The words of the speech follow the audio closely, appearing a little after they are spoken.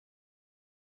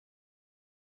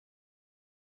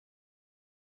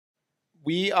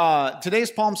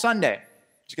Today's Palm Sunday.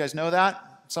 Did you guys know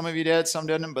that? Some of you did, some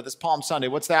didn't, but it's Palm Sunday.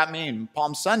 What's that mean?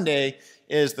 Palm Sunday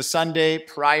is the Sunday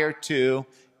prior to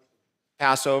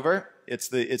Passover. It's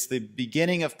the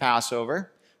beginning of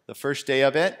Passover, the first day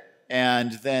of it,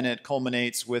 and then it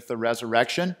culminates with the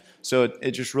resurrection. So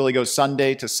it just really goes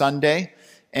Sunday to Sunday,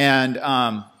 and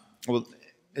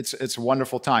it's a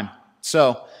wonderful time.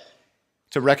 So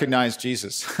to recognize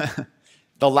Jesus.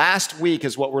 The last week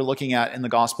is what we're looking at in the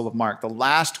Gospel of Mark. The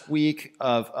last week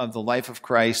of the life of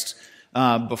Christ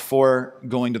before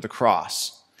going to the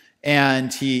cross.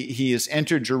 And he has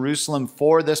entered Jerusalem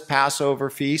for this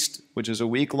Passover feast, which is a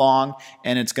week long,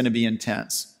 and it's going to be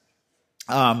intense.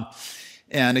 And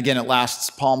again, it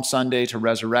lasts Palm Sunday to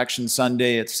Resurrection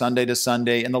Sunday. It's Sunday to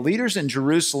Sunday. And the leaders in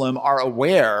Jerusalem are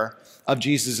aware of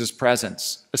Jesus'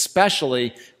 presence,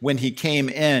 especially when he came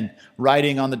in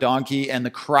riding on the donkey and the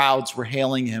crowds were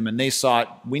hailing him, and they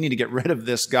thought, we need to get rid of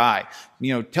this guy.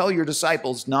 Tell your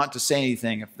disciples not to say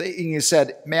anything. He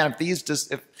said, man,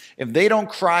 if they don't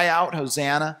cry out,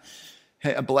 Hosanna,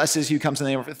 blesses you, comes in the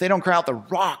name of, if they don't cry out, the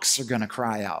rocks are going to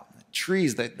cry out. The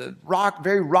trees, the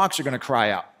very rocks are going to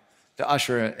cry out to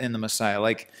usher in the Messiah.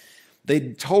 Like,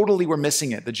 they totally were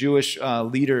missing it, the Jewish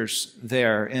leaders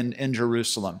there in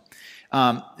Jerusalem.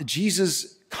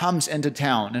 Jesus comes into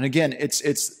town, and again,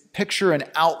 it's picture an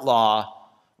outlaw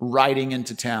riding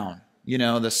into town.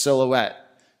 The silhouette.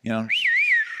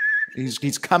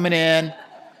 He's coming in,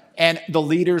 and the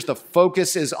leaders, the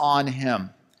focus is on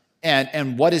him,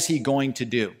 and what is he going to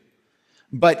do?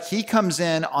 But he comes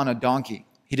in on a donkey.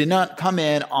 He did not come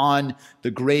in on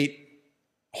the great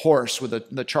horse with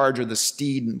the charger, the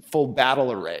steed, and full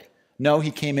battle array. No,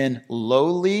 he came in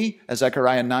lowly, as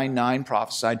Zechariah 9:9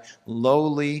 prophesied,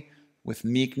 lowly with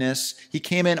meekness. He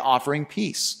came in offering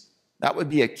peace. That would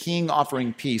be a king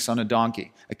offering peace on a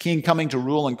donkey. A king coming to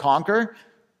rule and conquer,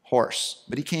 horse.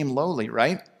 But he came lowly,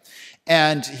 right?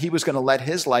 And he was going to let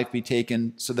his life be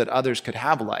taken so that others could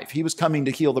have life. He was coming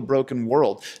to heal the broken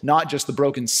world, not just the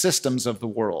broken systems of the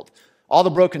world. All the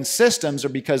broken systems are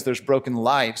because there's broken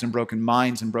lives and broken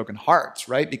minds and broken hearts,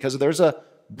 right? Because there's a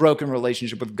broken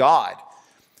relationship with God.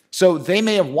 So they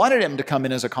may have wanted him to come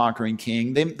in as a conquering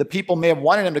king. The people may have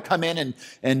wanted him to come in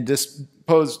and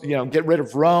dispose, get rid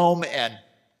of Rome and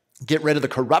get rid of the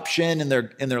corruption in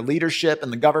their leadership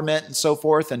and the government and so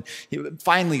forth. And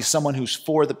finally, someone who's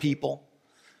for the people.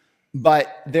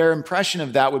 But their impression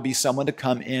of that would be someone to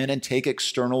come in and take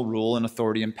external rule and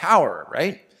authority and power,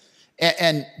 right?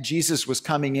 And Jesus was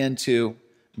coming in to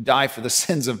die for the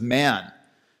sins of man,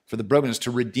 for the brokenness,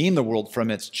 to redeem the world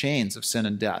from its chains of sin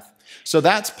and death. So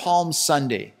that's Palm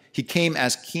Sunday. He came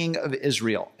as King of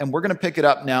Israel. And we're going to pick it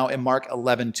up now in Mark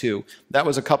 11:2. That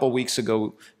was a couple weeks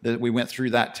ago that we went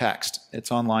through that text.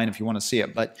 It's online if you want to see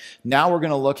it. But now we're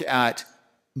going to look at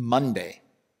Monday.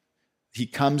 He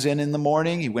comes in the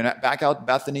morning. He went back out to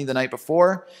Bethany the night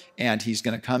before, and he's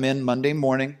going to come in Monday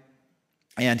morning.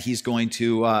 And he's going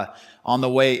to, on the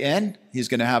way in, he's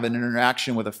going to have an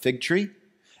interaction with a fig tree.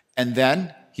 And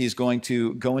then he's going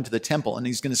to go into the temple. And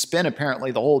he's going to spend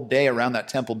apparently the whole day around that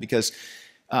temple, because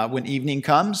when evening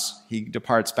comes, he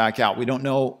departs back out. We don't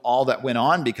know all that went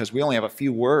on because we only have a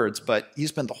few words, but he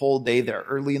spent the whole day there,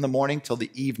 early in the morning till the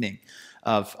evening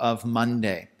of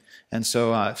Monday. And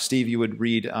so, Steve, you would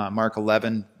read Mark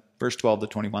 11, verse 12 to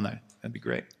 21. That'd be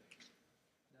great.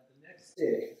 Now the next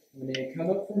day, when they had come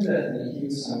up from Bethany, he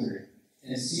was hungry.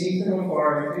 And seeing from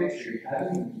afar a fig tree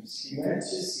having leaves, he went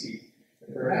to see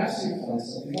if perhaps he would find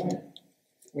something on it.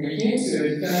 When he came to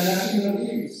it, he found nothing but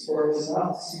leaves, for it was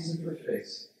not the season for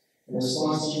figs. In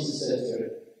response, Jesus said to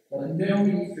it, "Let no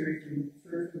one eat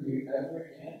fruit from you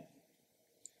ever again."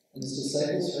 And his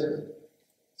disciples heard it.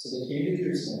 So they came to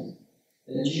Jerusalem.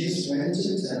 Then Jesus went into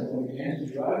the temple and began to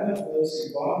drive out those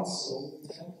who bought and sold in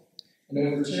the temple, and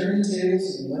overturned the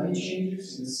tables of the money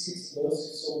changers and the seats of those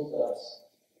who sold doves.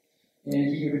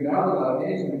 And he would not allow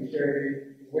anyone to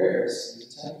carry wares in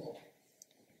the temple.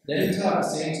 Then he taught,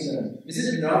 saying to them,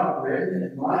 "Is it not written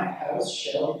that my house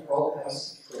shall be called a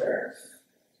house of prayer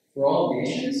for all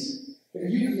nations? But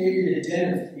you made it a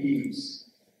den of thieves."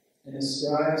 And the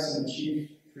scribes and the chief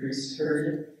priests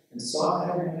heard it and sought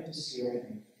how they might destroy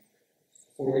him.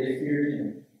 For they feared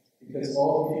him, because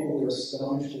all the people were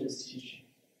astonished at his teaching.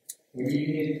 When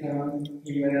evening had come,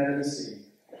 he went out of the city.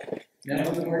 Now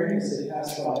in the morning, as they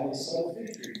passed by, they saw the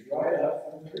fig tree dried up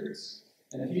from the roots.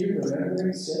 And Peter,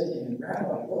 remembering, said to him,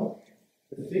 "Rabbi, look,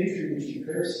 the fig tree which you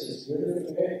cursed has withered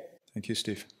away." Thank you,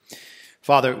 Steve.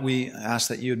 Father, we ask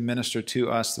that you would minister to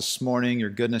us this morning, your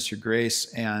goodness, your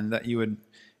grace, and that you would,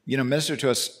 minister to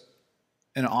us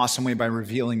in an awesome way by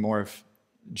revealing more of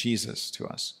Jesus to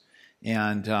us.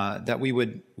 and that we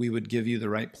would give you the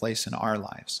right place in our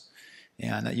lives,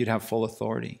 and that you'd have full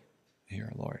authority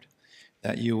here, Lord.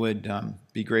 That you would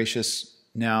be gracious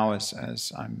now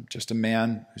as I'm just a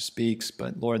man who speaks,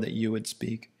 but Lord, that you would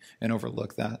speak and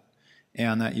overlook that,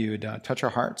 and that you would touch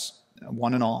our hearts,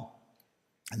 one and all.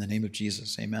 In the name of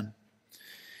Jesus, amen.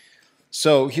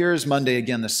 So here's Monday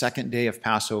again, the second day of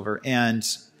Passover, and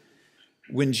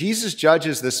when Jesus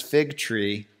judges this fig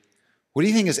tree, what do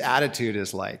you think his attitude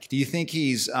is like? Do you think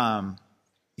he's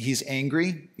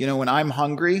angry? You know, when I'm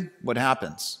hungry, what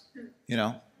happens? You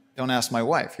know, don't ask my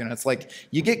wife. You know, it's like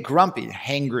you get grumpy,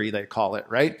 hangry, they call it,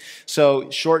 right? So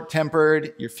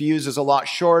short-tempered, your fuse is a lot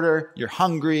shorter, you're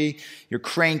hungry, you're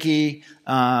cranky.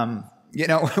 You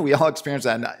know, we all experience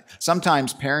that. And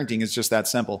sometimes parenting is just that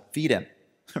simple. Feed him,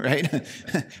 right?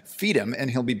 Feed him and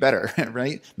he'll be better,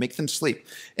 right? Make them sleep.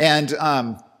 And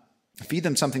feed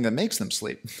them something that makes them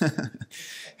sleep.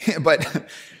 But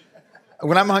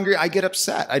when I'm hungry, I get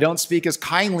upset. I don't speak as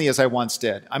kindly as I once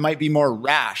did. I might be more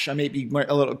rash. I may be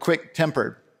a little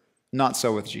quick-tempered. Not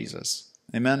so with Jesus.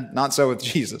 Amen? Not so with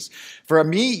Jesus. For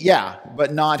me, yeah,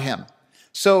 but not him.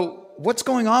 So what's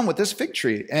going on with this fig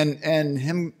tree and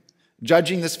him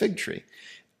judging this fig tree?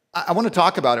 I want to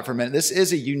talk about it for a minute. This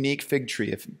is a unique fig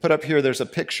tree. If you put up here, there's a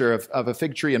picture of a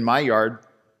fig tree in my yard.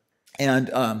 And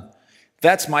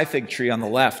that's my fig tree on the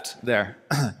left there.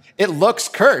 It looks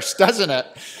cursed, doesn't it?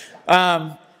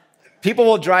 People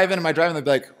will drive in my driveway and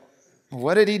they'll be like,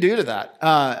 what did he do to that?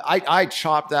 I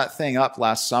chopped that thing up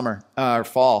last summer or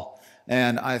fall.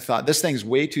 And I thought, this thing's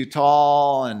way too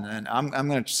tall, and I'm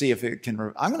going to see if it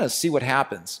can, I'm going to see what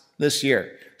happens this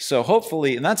year. So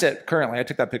hopefully, and that's it currently. I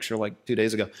took that picture like 2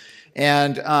 days ago.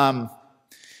 And on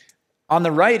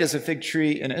the right is a fig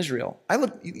tree in Israel.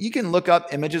 You can look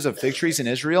up images of fig trees in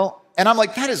Israel, and I'm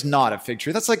like, that is not a fig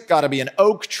tree. That's like got to be an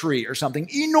oak tree or something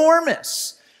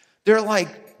enormous.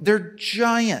 They're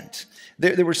giant.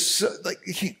 They were so,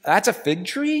 like, that's a fig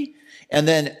tree? And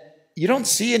then you don't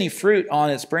see any fruit on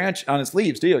its branch, on its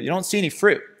leaves, do you? You don't see any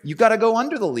fruit. You got to go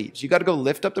under the leaves. You got to go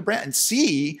lift up the branch and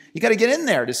see. You got to get in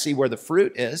there to see where the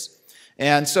fruit is.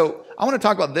 And so I want to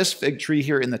talk about this fig tree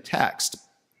here in the text.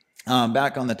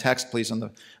 Back on the text, please.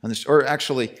 On this, or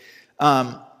actually,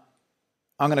 I'm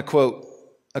going to quote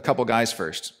a couple guys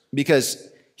first, because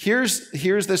here's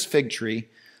this fig tree.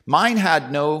 Mine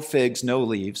had no figs, no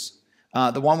leaves.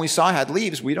 The one we saw had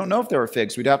leaves. We don't know if there were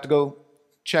figs. We'd have to go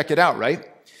check it out, right?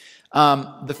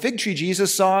 The fig tree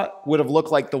Jesus saw would have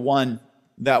looked like the one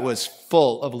that was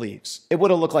full of leaves. It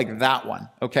would have looked like that one,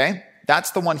 okay?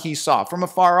 That's the one he saw from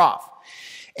afar off.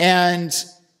 And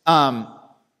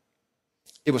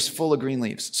it was full of green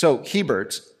leaves. So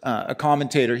Hebert, a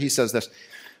commentator, he says this: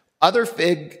 other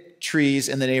fig trees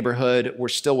in the neighborhood were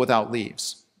still without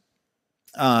leaves,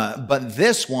 but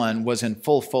this one was in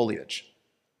full foliage.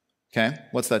 Okay,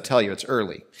 what's that tell you? It's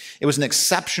early. It was an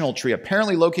exceptional tree,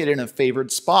 apparently located in a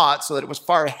favored spot so that it was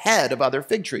far ahead of other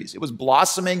fig trees. It was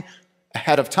blossoming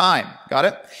ahead of time. Got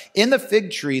it? In the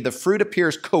fig tree, the fruit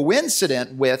appears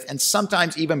coincident with and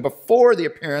sometimes even before the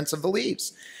appearance of the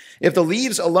leaves. If the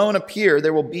leaves alone appear,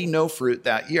 there will be no fruit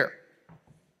that year.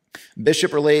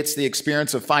 Bishop relates the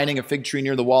experience of finding a fig tree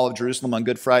near the wall of Jerusalem on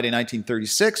Good Friday,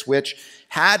 1936, which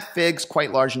had figs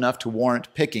quite large enough to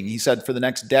warrant picking. He said for the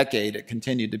next decade, it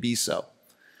continued to be so.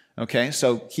 Okay,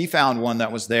 so he found one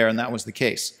that was there, and that was the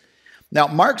case. Now,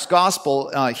 Mark's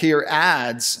gospel here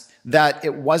adds that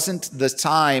it wasn't the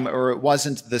time or it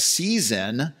wasn't the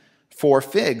season for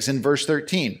figs in verse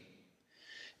 13.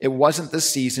 It wasn't the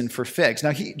season for figs.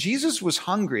 Now, Jesus was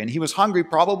hungry, and he was hungry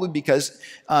probably because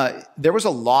there was a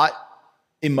lot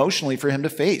emotionally for him to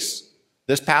face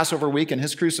this Passover week and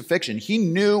his crucifixion. He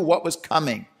knew what was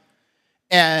coming,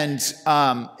 and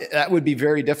that would be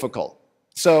very difficult.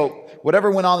 So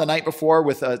whatever went on the night before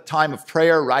with a time of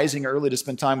prayer, rising early to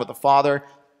spend time with the Father,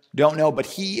 don't know. But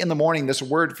he, in the morning, this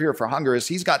word here for hunger is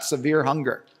he's got severe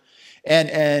hunger.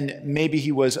 And maybe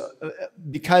he was,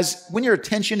 because when your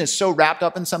attention is so wrapped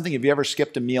up in something, have you ever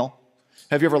skipped a meal?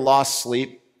 Have you ever lost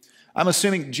sleep? I'm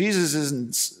assuming Jesus is in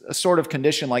a sort of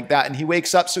condition like that, and he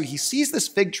wakes up, so he sees this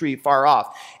fig tree far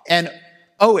off, and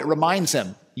it reminds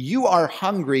him, you are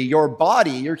hungry, your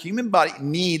body, your human body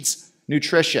needs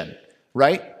nutrition,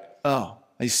 right?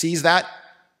 He sees that,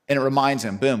 and it reminds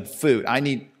him, boom, food, I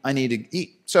need to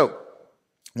eat. So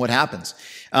what happens?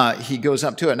 He goes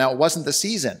up to it. Now, it wasn't the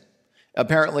season.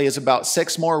 Apparently, it's about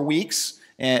 6 more weeks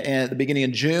at the beginning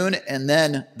of June, and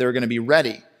then they're going to be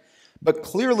ready. But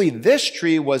clearly, this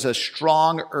tree was a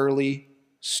strong early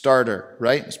starter,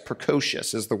 right? It's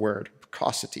precocious is the word,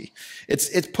 precocity.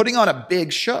 It's putting on a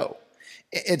big show.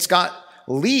 It's got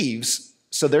leaves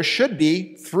So there should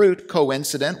be fruit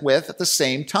coincident with at the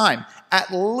same time.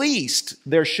 At least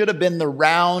there should have been the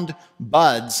round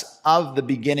buds of the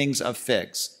beginnings of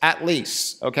figs. At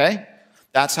least, okay?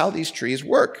 That's how these trees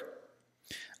work.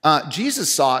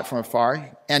 Jesus saw it from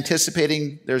afar,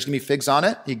 anticipating there's going to be figs on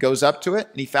it. He goes up to it,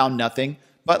 and he found nothing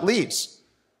but leaves.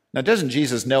 Now, doesn't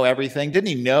Jesus know everything? Didn't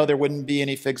he know there wouldn't be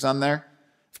any figs on there?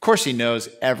 Of course he knows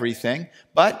everything,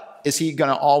 but is he going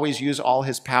to always use all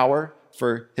his power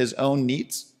for his own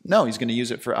needs? No, he's going to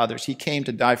use it for others. He came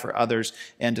to die for others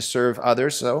and to serve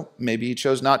others, so maybe he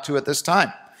chose not to at this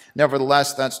time.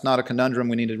 Nevertheless, that's not a conundrum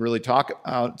we need to really talk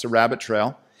about. It's a rabbit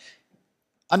trail.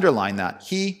 Underline that.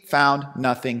 He found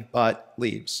nothing but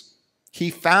leaves. He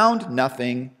found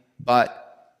nothing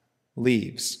but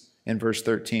leaves in verse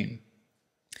 13.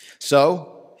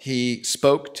 So he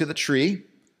spoke to the tree.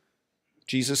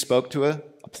 Jesus spoke to a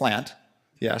plant,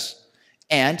 yes,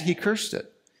 and he cursed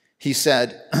it. He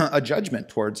said a judgment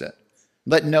towards it.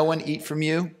 Let no one eat from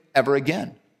you ever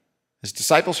again. His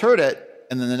disciples heard it,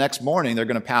 and then the next morning they're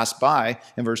going to pass by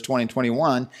in verse 20 and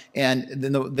 21, and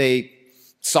then they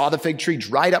saw the fig tree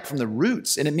dried up from the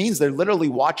roots, and it means they're literally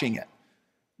watching it.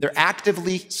 They're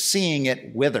actively seeing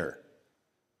it wither,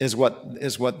 is what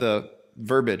the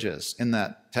verbiage is in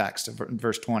that text of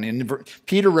verse 20. And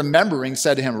Peter, remembering,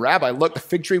 said to him, Rabbi, look, the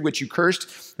fig tree which you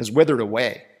cursed has withered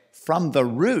away from the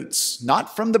roots,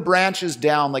 not from the branches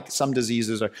down like some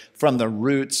diseases are, from the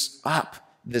roots up.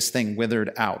 This thing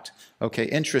withered out. Okay,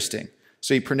 interesting.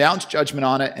 So he pronounced judgment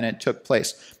on it, and it took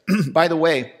place. By the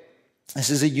way, this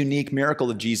is a unique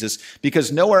miracle of Jesus,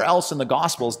 because nowhere else in the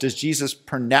Gospels does Jesus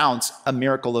pronounce a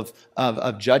miracle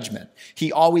of judgment.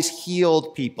 He always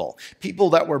healed people. People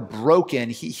that were broken,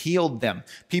 he healed them.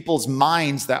 People's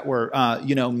minds that were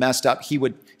messed up, he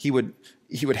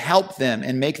would help them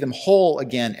and make them whole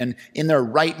again and in their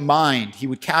right mind. He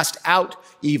would cast out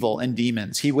evil and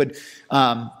demons. He would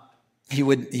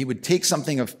take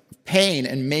something of pain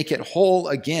and make it whole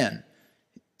again.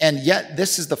 And yet,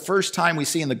 this is the first time we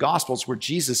see in the Gospels where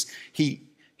Jesus, he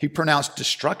pronounced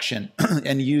destruction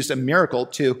and used a miracle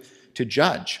to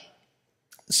judge.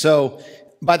 So,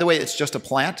 by the way, it's just a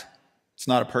plant. It's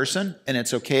not a person. And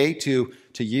it's okay to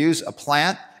use a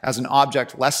plant as an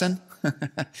object lesson,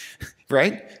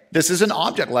 right? This is an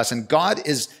object lesson. God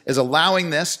is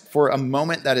allowing this for a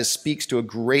moment that speaks to a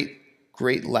great,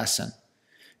 great lesson.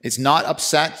 It's not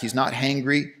upset. He's not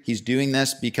hangry. He's doing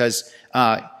this because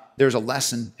there's a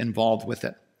lesson involved with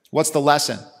it. What's the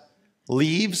lesson?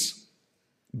 Leaves,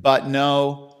 but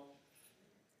no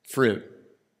fruit.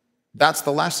 That's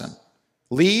the lesson.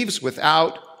 Leaves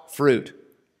without fruit.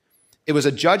 It was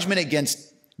a judgment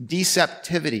against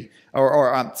deceptive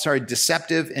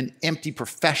and empty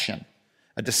profession.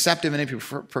 A deceptive and empty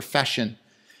profession.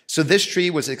 So this tree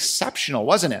was exceptional,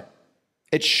 wasn't it?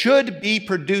 It should be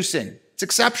producing. It's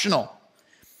exceptional.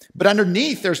 But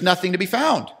underneath, there's nothing to be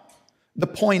found. The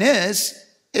point is,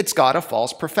 it's got a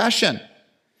false profession.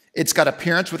 It's got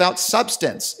appearance without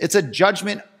substance. It's a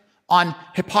judgment on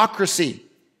hypocrisy.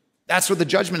 That's what the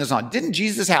judgment is on. Didn't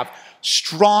Jesus have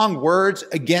strong words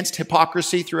against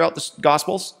hypocrisy throughout the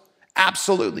Gospels?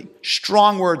 Absolutely.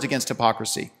 Strong words against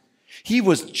hypocrisy. He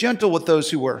was gentle with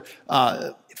those who were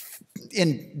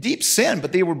in deep sin,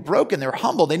 but they were broken. They were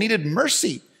humble. They needed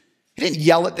mercy. He didn't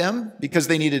yell at them because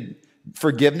they needed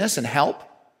forgiveness and help.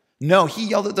 No, he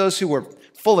yelled at those who were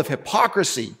full of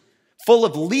hypocrisy, full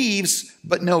of leaves,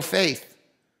 but no faith,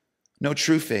 no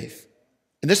true faith.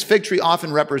 And this fig tree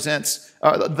often represents,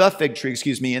 the fig tree,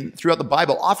 and throughout the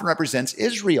Bible often represents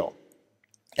Israel.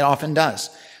 It often does,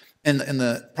 in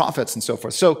the prophets and so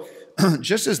forth. So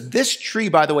just as this tree,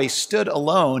 by the way, stood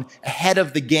alone ahead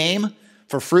of the game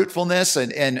for fruitfulness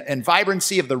and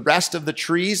vibrancy of the rest of the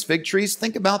trees, fig trees,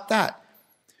 think about that.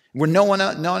 Where none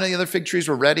of the other fig trees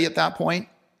were ready at that point.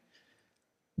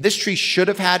 This tree should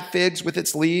have had figs with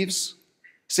its leaves.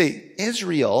 See,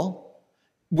 Israel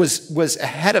was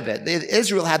ahead of it.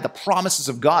 Israel had the promises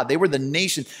of God. They were the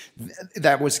nation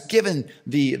that was given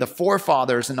the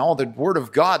forefathers and all the word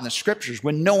of God and the scriptures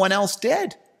when no one else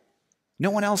did. No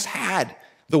one else had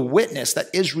the witness that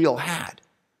Israel had,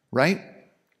 right?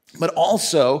 But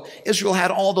also, Israel had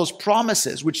all those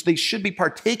promises which they should be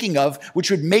partaking of,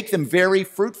 which would make them very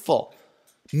fruitful.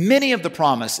 Many of the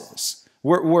promises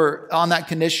were on that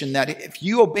condition that if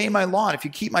you obey my law, and if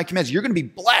you keep my commands, you're going to be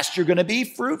blessed, you're going to be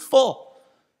fruitful.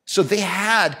 So they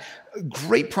had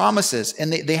great promises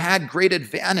and they had great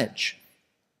advantage.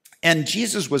 And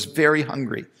Jesus was very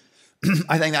hungry.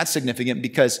 I think that's significant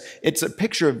because it's a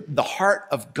picture of the heart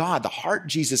of God, the heart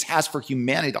Jesus has for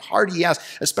humanity, the heart he has,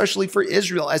 especially for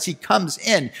Israel, as he comes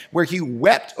in, where he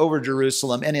wept over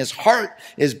Jerusalem, and his heart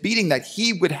is beating that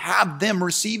he would have them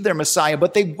receive their Messiah,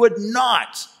 but they would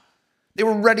not. They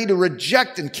were ready to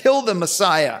reject and kill the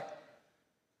Messiah.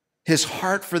 His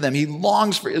heart for them, he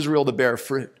longs for Israel to bear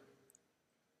fruit.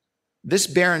 This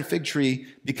barren fig tree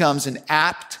becomes an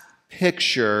apt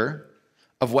picture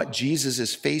of what Jesus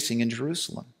is facing in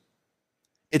Jerusalem.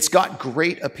 It's got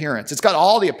great appearance. It's got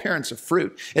all the appearance of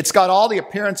fruit. It's got all the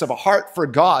appearance of a heart for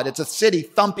God. It's a city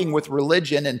thumping with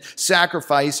religion and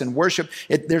sacrifice and worship.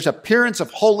 There's appearance of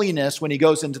holiness when he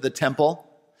goes into the temple.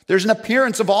 There's an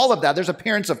appearance of all of that. There's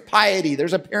appearance of piety.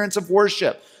 There's appearance of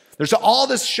worship. There's all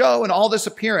this show and all this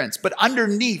appearance, but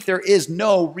underneath there is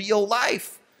no real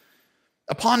life.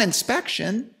 Upon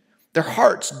inspection, their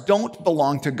hearts don't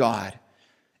belong to God.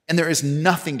 And there is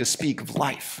nothing to speak of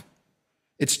life.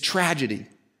 It's tragedy,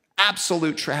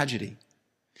 absolute tragedy.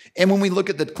 And when we look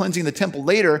at the cleansing of the temple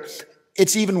later,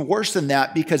 it's even worse than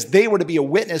that because they were to be a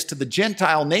witness to the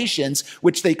Gentile nations,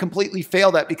 which they completely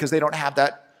failed at because they don't have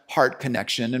that heart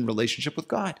connection and relationship with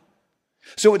God.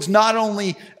 So it's not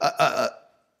only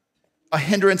a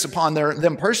hindrance upon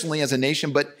them personally as a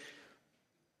nation, but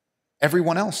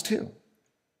everyone else too.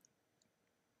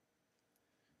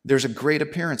 There's a great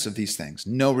appearance of these things,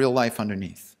 no real life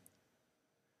underneath.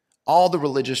 All the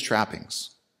religious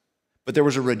trappings. But there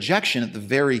was a rejection at the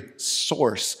very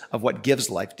source of what gives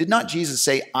life. Did not Jesus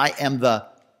say, I am the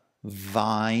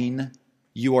vine,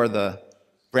 you are the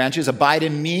branches, abide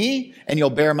in me, and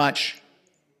you'll bear much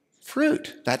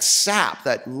fruit? That sap,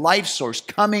 that life source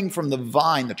coming from the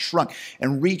vine, the trunk,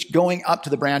 and going up to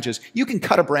the branches. You can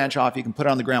cut a branch off, you can put it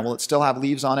on the ground. Will it still have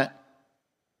leaves on it?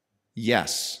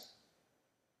 Yes.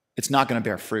 It's not going to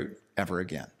bear fruit ever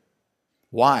again.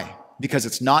 Why? Because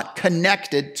it's not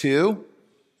connected to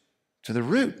the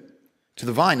root, to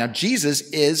the vine. Now, Jesus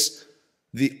is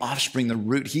the offspring, the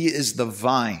root. He is the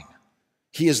vine.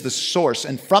 He is the source.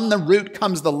 And from the root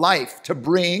comes the life to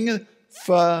bring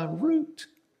fruit.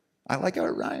 I like how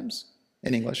it rhymes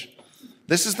in English.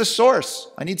 This is the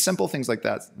source. I need simple things like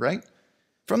that, right?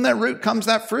 From that root comes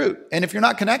that fruit. And if you're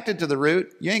not connected to the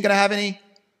root, you ain't going to have any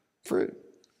fruit.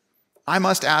 I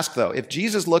must ask, though, if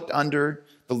Jesus looked under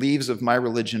the leaves of my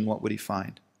religion, what would he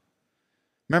find?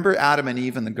 Remember Adam and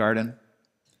Eve in the garden?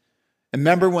 And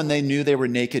remember when they knew they were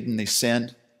naked and they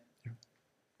sinned?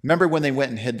 Remember when they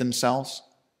went and hid themselves?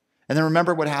 And then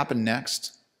remember what happened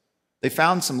next? They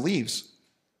found some leaves.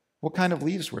 What kind of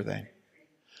leaves were they?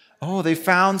 Oh, they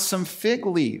found some fig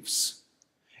leaves.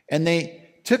 And they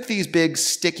took these big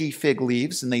sticky fig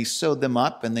leaves and they sewed them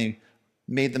up and they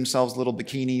made themselves little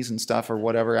bikinis and stuff or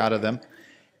whatever out of them.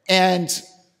 And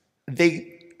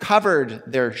they covered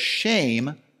their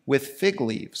shame with fig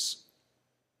leaves.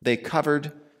 They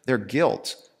covered their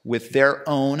guilt with their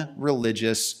own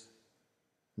religious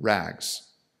rags.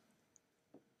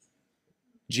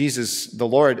 Jesus, the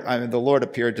Lord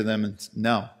appeared to them and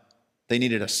no, they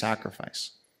needed a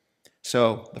sacrifice.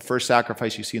 So the first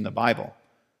sacrifice you see in the Bible,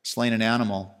 slain an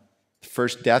animal, the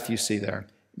first death you see there.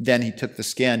 Then he took the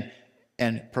skin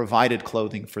and provided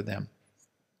clothing for them.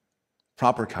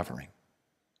 Proper covering.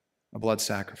 A blood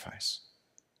sacrifice.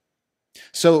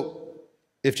 So,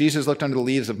 if Jesus looked under the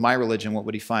leaves of my religion, what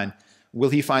would he find? Will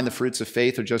he find the fruits of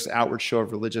faith or just outward show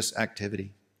of religious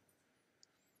activity?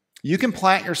 You can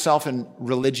plant yourself in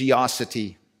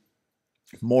religiosity,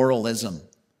 moralism.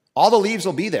 All the leaves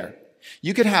will be there.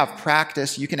 You can have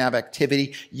practice, you can have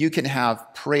activity, you can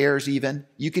have prayers even,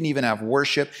 you can even have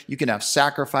worship, you can have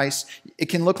sacrifice. It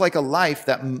can look like a life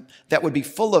that would be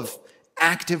full of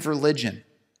active religion.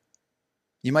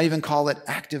 You might even call it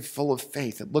active, full of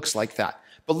faith. It looks like that.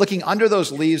 But looking under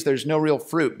those leaves, there's no real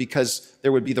fruit because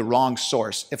there would be the wrong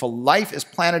source. If a life is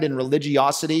planted in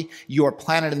religiosity, you are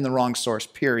planted in the wrong source,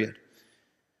 period.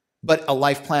 But a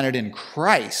life planted in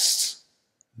Christ,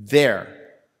 there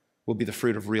will be the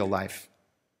fruit of real life.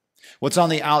 What's on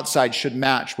the outside should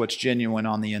match what's genuine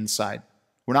on the inside.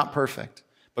 We're not perfect,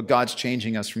 but God's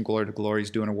changing us from glory to glory. He's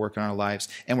doing a work in our lives,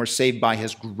 and we're saved by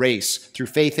his grace through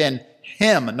faith in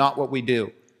him, not what we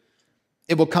do.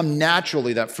 It will come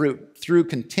naturally, that fruit, through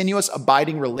continuous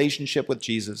abiding relationship with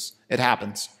Jesus. It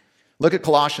happens. Look at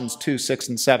Colossians 2, 6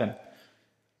 and 7.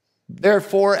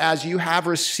 Therefore, as you have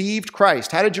received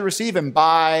Christ, how did you receive him?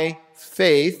 By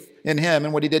faith in him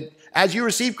and what he did. As you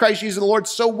receive Christ Jesus the Lord,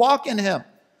 so walk in him.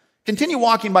 Continue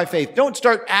walking by faith. Don't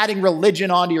start adding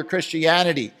religion onto your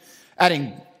Christianity.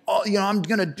 Adding, I'm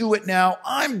going to do it now.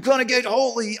 I'm going to get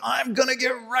holy. I'm going to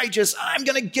get righteous. I'm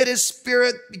going to get his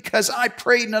spirit because I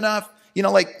prayed enough.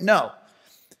 No.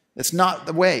 It's not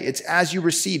the way. It's as you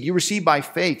receive. You receive by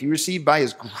faith. You receive by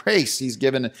his grace. He's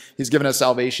given us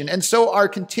salvation. And so our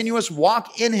continuous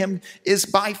walk in him is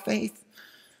by faith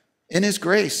in his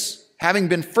grace, having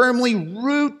been firmly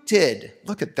rooted.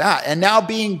 Look at that. And now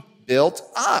being built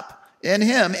up in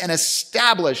him and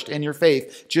established in your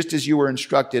faith, just as you were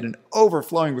instructed, and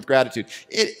overflowing with gratitude.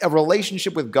 A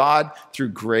relationship with God through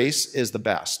grace is the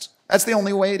best. That's the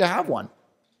only way to have one.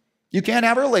 You can't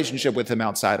have a relationship with him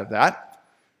outside of that.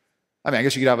 I mean, I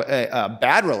guess you could have a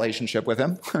bad relationship with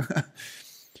him.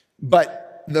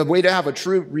 But the way to have a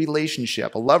true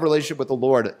relationship, a love relationship with the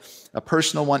Lord, a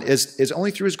personal one, is only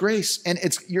through his grace. And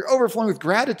you're overflowing with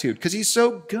gratitude because he's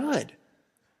so good.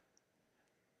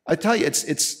 I tell you,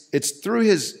 it's through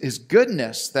his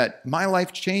goodness that my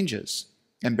life changes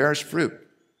and bears fruit.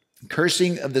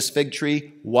 Cursing of this fig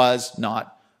tree was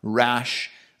not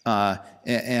rash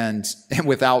and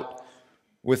without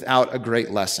a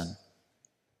great lesson.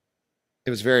 It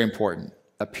was very important.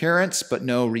 Appearance, but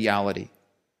no reality.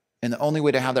 And the only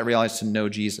way to have that reality is to know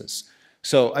Jesus.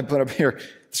 So I put up here,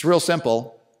 it's real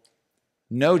simple.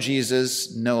 Know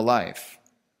Jesus, no life.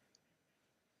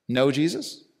 Know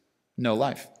Jesus, no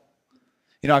life.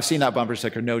 You know, I've seen that bumper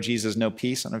sticker, know Jesus, no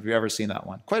peace. I don't know if you've ever seen that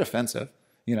one. Quite offensive,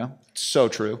 you know, it's so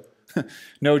true.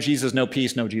 Know Jesus, no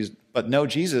peace, no Jesus. But know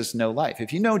Jesus, no life.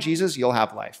 If you know Jesus, you'll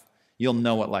have life. You'll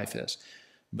know what life is.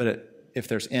 But if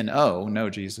there's N-O, no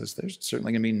Jesus, there's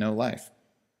certainly going to be no life.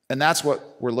 And that's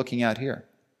what we're looking at here.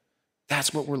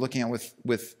 That's what we're looking at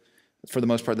with, for the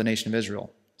most part, the nation of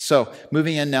Israel. So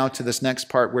moving in now to this next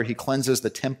part where he cleanses the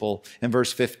temple in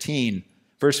verse 15.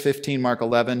 Verse 15, Mark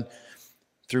 11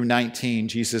 through 19,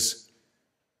 Jesus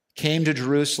came to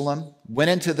Jerusalem, went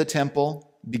into the temple,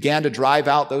 began to drive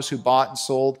out those who bought and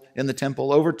sold in the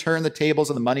temple, overturned the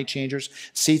tables of the money changers,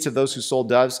 seats of those who sold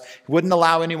doves. He wouldn't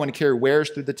allow anyone to carry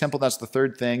wares through the temple. That's the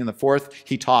third thing. And the fourth,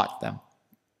 he taught them.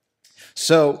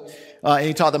 So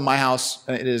he taught them, my house,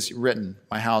 it is written,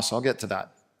 my house. I'll get to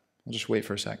that. I'll just wait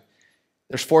for a sec.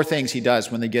 There's four things he does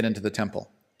when they get into the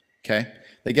temple. Okay?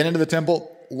 They get into the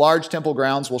temple, large temple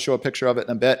grounds. We'll show a picture of it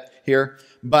in a bit here.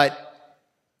 But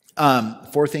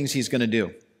four things he's going to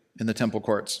do in the temple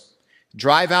courts.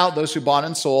 Drive out those who bought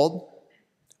and sold,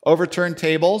 overturn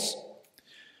tables.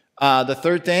 The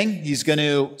third thing, he's going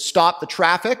to stop the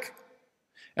traffic.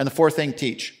 And the fourth thing,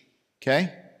 teach.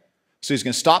 Okay? So he's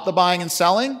going to stop the buying and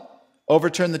selling,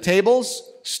 overturn the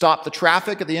tables, stop the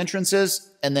traffic at the entrances,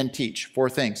 and then teach. Four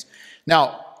things.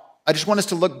 Now, I just want us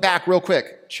to look back real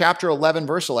quick. Chapter 11,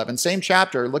 verse 11. Same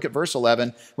chapter, look at verse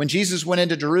 11. When Jesus went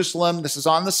into Jerusalem, this is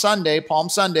on the Sunday, Palm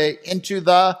Sunday, into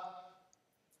the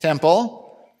temple.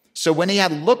 So when he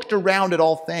had looked around at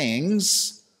all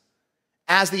things,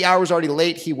 as the hour was already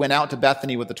late, he went out to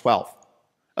Bethany with the 12.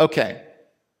 Okay,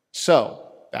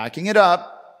 so backing it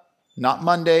up, not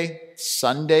Monday,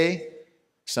 Sunday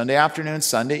afternoon,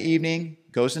 Sunday evening,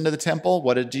 goes into the temple.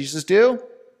 What did Jesus do?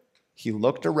 He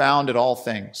looked around at all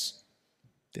things.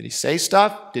 Did he say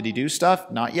stuff? Did he do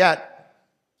stuff? Not yet.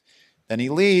 Then he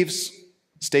leaves,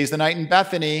 stays the night in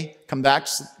Bethany, comes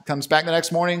back the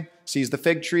next morning, sees the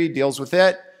fig tree, deals with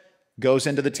it, goes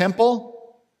into the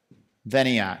temple, then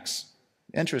he acts.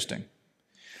 Interesting.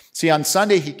 See, on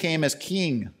Sunday, he came as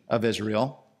king of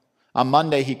Israel. On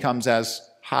Monday, he comes as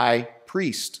high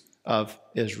priest of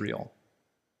Israel.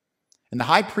 And the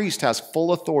high priest has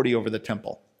full authority over the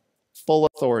temple. Full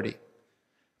authority.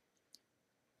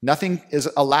 Nothing is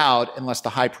allowed unless the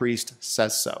high priest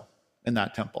says so in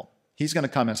that temple. He's going to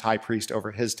come as high priest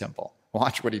over his temple.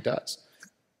 Watch what he does.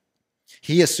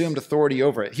 He assumed authority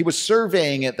over it. He was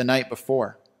surveying it the night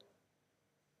before.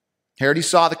 He already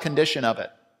saw the condition of it.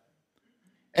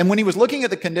 And when he was looking at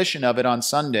the condition of it on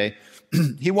Sunday,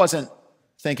 he wasn't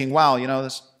thinking, wow, you know,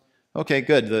 this, okay,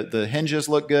 good. The hinges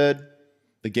look good.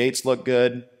 The gates look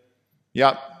good.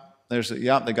 Yep, they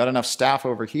got enough staff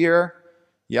over here.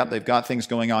 Yep, they've got things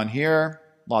going on here.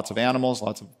 Lots of animals,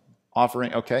 lots of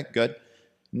offering. Okay, good.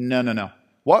 No.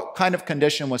 What kind of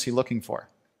condition was he looking for?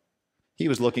 He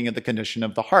was looking at the condition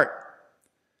of the heart.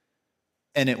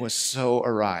 And it was so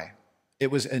awry.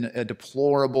 It was in a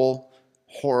deplorable,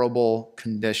 horrible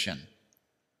condition.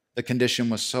 The condition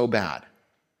was so bad.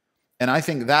 And I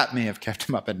think that may have kept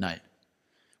him up at night.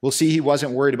 We'll see he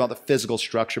wasn't worried about the physical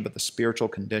structure, but the spiritual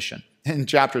condition. In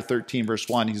chapter 13, verse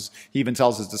 1, he even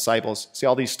tells his disciples, see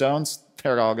all these stones?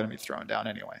 They're all going to be thrown down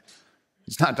anyway.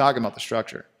 He's not talking about the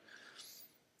structure.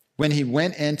 When he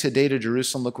went in today to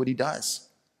Jerusalem, look what he does.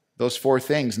 Those four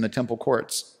things in the temple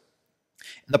courts.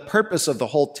 The purpose of the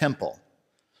whole temple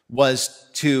was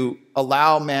to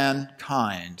allow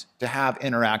mankind to have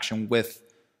interaction with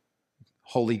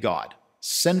holy God.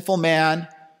 Sinful man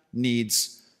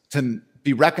needs to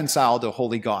be reconciled to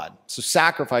holy God. So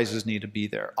sacrifices need to be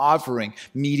there. Offering,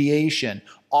 mediation,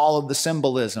 all of the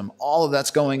symbolism, all of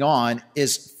that's going on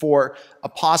is for a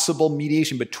possible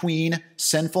mediation between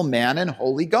sinful man and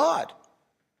holy God.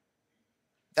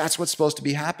 That's what's supposed to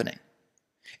be happening.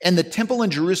 And the temple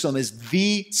in Jerusalem is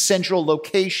the central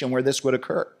location where this would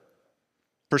occur.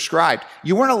 Prescribed.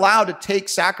 You weren't allowed to take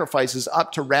sacrifices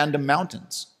up to random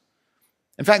mountains.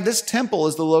 In fact, this temple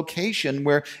is the location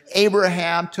where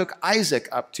Abraham took Isaac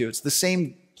up to. It's the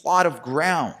same plot of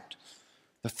ground,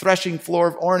 the threshing floor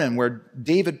of Ornan where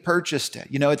David purchased it.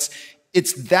 You know,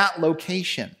 it's that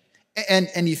location.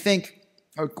 And you think,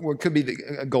 or it could be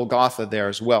the Golgotha there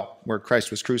as well, where Christ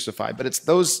was crucified. But it's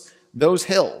those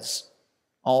hills,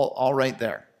 all right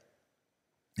there,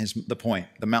 is the point,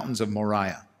 the mountains of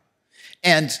Moriah.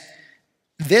 And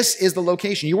this is the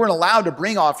location. You weren't allowed to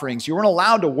bring offerings. You weren't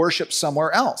allowed to worship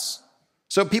somewhere else.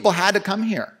 So people had to come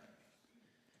here.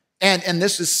 And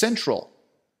this is central.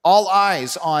 All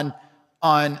eyes on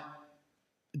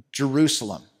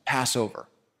Jerusalem, Passover.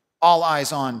 All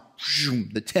eyes on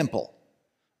the temple.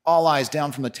 All eyes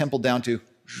down from the temple down to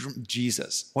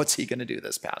Jesus. What's he going to do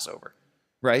this Passover?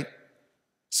 Right?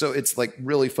 So it's like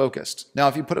really focused. Now,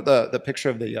 if you put up the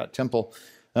picture of the temple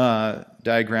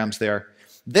diagrams there,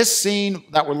 this scene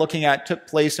that we're looking at took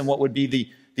place in what would be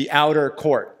the outer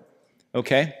court.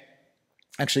 Okay?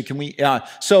 Actually, can we...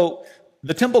 so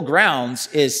the temple grounds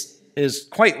is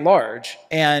quite large,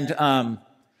 and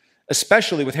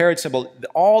especially with Herod's temple,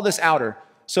 all this outer.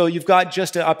 So you've got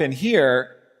just up in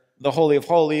here, the Holy of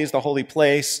Holies, the holy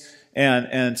place,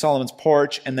 and Solomon's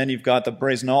porch, and then you've got the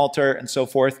brazen altar and so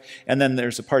forth, and then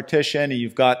there's a partition, and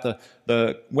you've got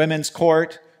the women's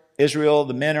court. Israel,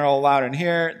 the men are all allowed in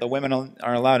here, the women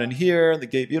are allowed in here, the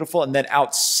gate beautiful, and then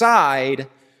outside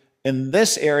in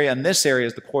this area, and this area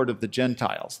is the court of the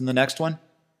Gentiles. And the next one.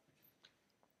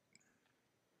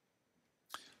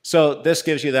 So this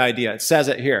gives you the idea. It says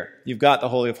it here. You've got the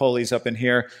Holy of Holies up in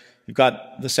here. You've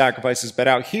got the sacrifices, but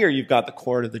out here you've got the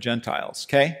court of the Gentiles,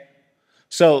 okay?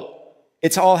 So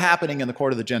it's all happening in the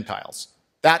court of the Gentiles.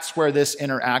 That's where this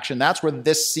interaction, that's where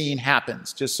this scene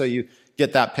happens, just so you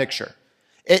get that picture.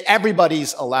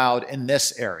 Everybody's allowed in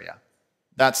this area.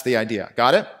 That's the idea.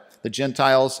 Got it? The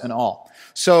Gentiles and all.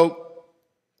 So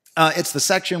it's the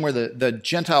section where the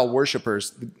Gentile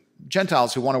worshipers, the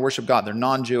Gentiles who want to worship God, they're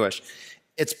non-Jewish,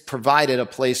 it's provided a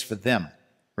place for them,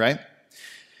 right?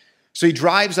 So he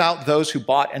drives out those who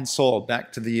bought and sold.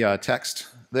 Back to the text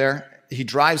there. He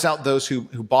drives out those who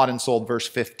bought and sold, verse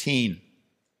 15.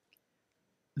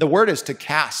 The word is to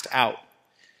cast out.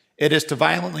 It is to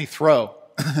violently throw.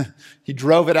 He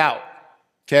drove it out,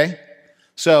 okay?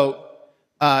 So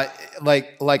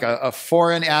like a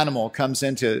foreign animal comes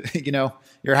into,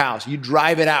 your house. You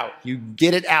drive it out. You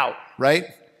get it out, right?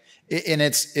 And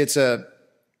it's a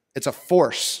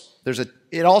force.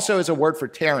 It also is a word for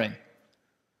tearing,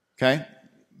 okay?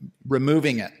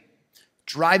 Removing it.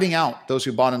 Driving out those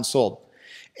who bought and sold.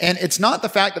 And it's not the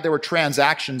fact that there were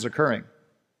transactions occurring.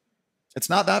 It's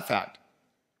not that fact.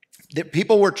 That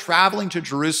people were traveling to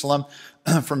Jerusalem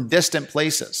from distant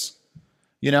places,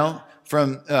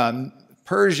 from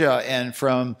Persia and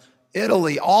from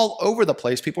Italy, all over the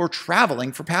place. People were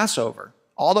traveling for Passover.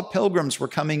 All the pilgrims were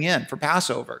coming in for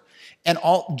Passover. And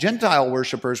all Gentile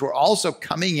worshipers were also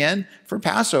coming in for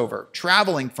Passover,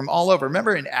 traveling from all over.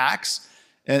 Remember in Acts,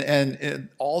 and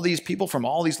all these people from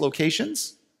all these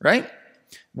locations, right?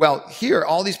 Well, here,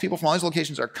 all these people from all these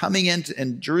locations are coming in,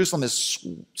 and Jerusalem is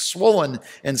swollen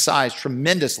in size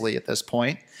tremendously at this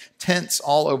point. Tents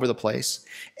all over the place.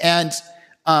 And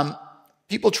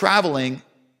people traveling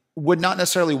would not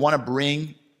necessarily want to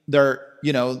bring their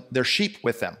sheep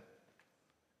with them.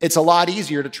 It's a lot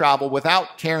easier to travel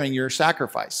without carrying your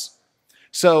sacrifice.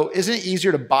 So isn't it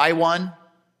easier to buy one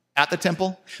at the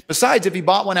temple? Besides, if you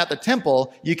bought one at the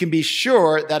temple, you can be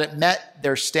sure that it met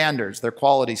their standards, their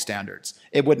quality standards.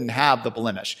 It wouldn't have the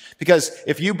blemish. Because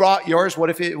if you brought yours, what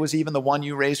if it was even the one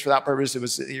you raised for that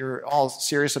purpose? You're all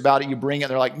serious about it. You bring it,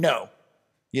 they're like, no,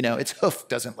 its hoof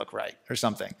doesn't look right or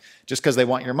something, just because they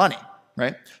want your money,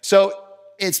 right? So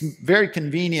it's very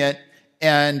convenient,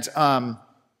 and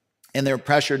they're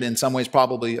pressured in some ways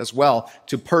probably as well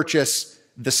to purchase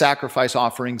the sacrifice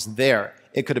offerings there.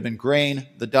 It could have been grain,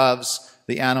 the doves,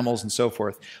 the animals, and so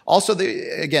forth. Also,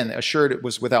 again, assured it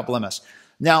was without blemish.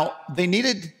 Now, they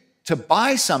needed to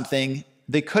buy something.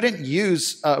 They couldn't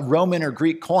use Roman or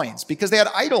Greek coins because they had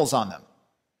idols on them.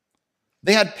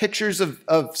 They had pictures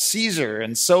of Caesar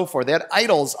and so forth. They had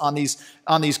idols on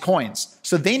these coins.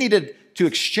 So they needed to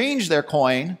exchange their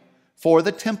coin for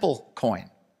the temple coin.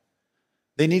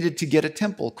 They needed to get a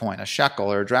temple coin, a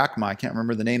shekel or a drachma. I can't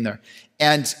remember the name there.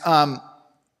 And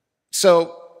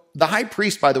So the high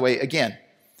priest, by the way, again,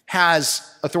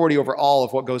 has authority over all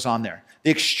of what goes on there. The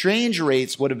exchange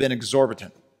rates would have been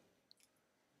exorbitant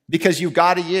because you've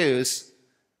got to use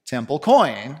temple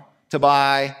coin to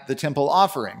buy the temple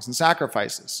offerings and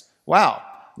sacrifices. Wow.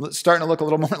 It's starting to look a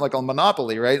little more like a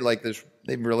monopoly, right? Like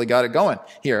they've really got it going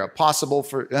here. A possible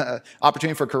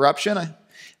opportunity for corruption.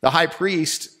 The high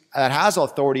priest that has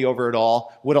authority over it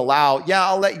all would allow, yeah,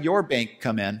 I'll let your bank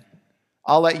come in.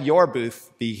 I'll let your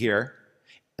booth be here.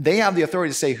 They have the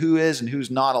authority to say who is and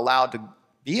who's not allowed to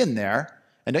be in there.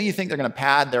 And don't you think they're going to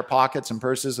pad their pockets and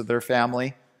purses of their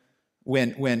family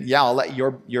when yeah, I'll let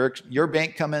your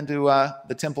bank come into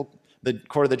the temple, the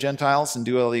court of the Gentiles, and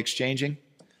do all the exchanging?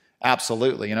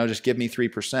 Absolutely. Just give me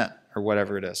 3% or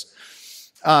whatever it is.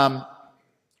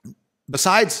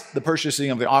 Besides the purchasing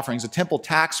of the offerings, a temple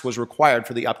tax was required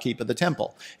for the upkeep of the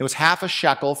temple. It was half a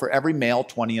shekel for every male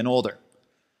 20 and older.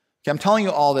 Okay, I'm telling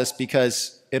you all this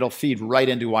because it'll feed right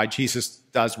into why Jesus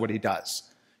does what he does.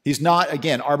 He's not,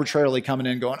 again, arbitrarily coming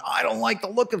in and going, I don't like the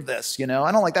look of this, I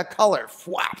don't like that color.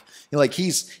 Flap.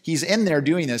 He's in there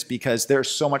doing this because there's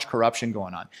so much corruption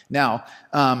going on. Now,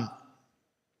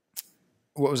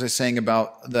 what was I saying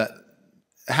about the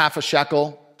half a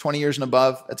shekel, 20 years and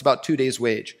above? That's about 2 days'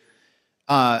 wage.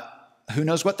 Who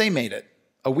knows what they made it?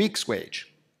 A week's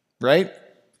wage, right?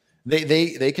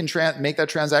 They can make that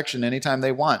transaction anytime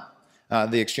they want. Set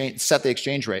the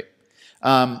exchange rate.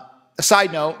 A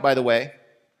side note, by the way,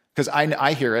 because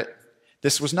I hear it,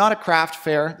 this was not a craft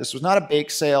fair. This was not a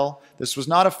bake sale. This was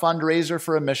not a fundraiser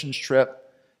for a missions trip.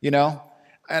 And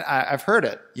I've heard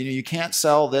it. You can't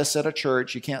sell this at a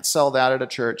church. You can't sell that at a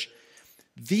church.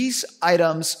 These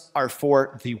items are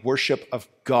for the worship of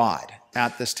God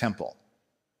at this temple.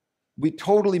 We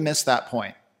totally missed that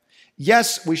point.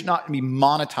 Yes, we should not be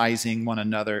monetizing one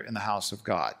another in the house of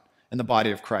God, in the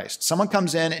body of Christ. Someone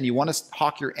comes in and you want to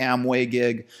hawk your Amway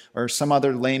gig or some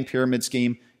other lame pyramid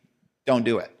scheme, don't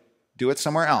do it. Do it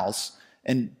somewhere else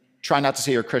and try not to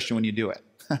say you're a Christian when you do it.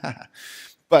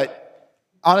 But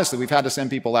honestly, we've had to send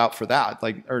people out for that,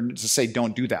 or to say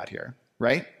don't do that here,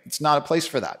 right? It's not a place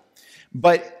for that.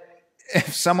 But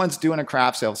if someone's doing a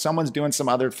craft sale, someone's doing some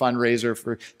other fundraiser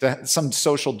for some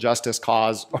social justice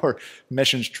cause or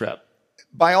missions trip,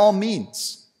 by all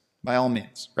means,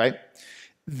 right?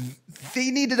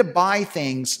 They needed to buy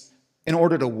things in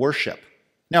order to worship.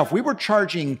 Now, if we were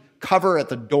charging cover at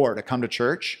the door to come to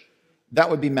church, that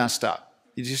would be messed up.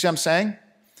 Did you see what I'm saying?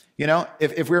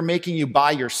 If we were making you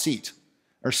buy your seat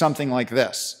or something like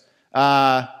this,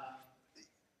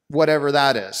 whatever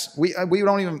that is. We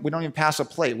don't even pass a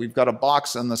plate. We've got a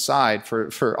box on the side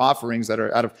for offerings that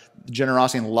are out of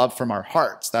generosity and love from our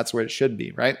hearts. That's where it should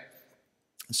be, right?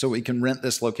 So we can rent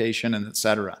this location and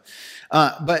etc.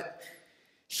 But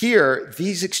here,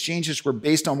 these exchanges were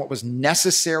based on what was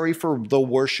necessary for the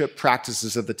worship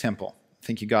practices of the temple. I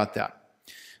think you got that.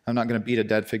 I'm not going to beat a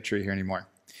dead fig tree here anymore.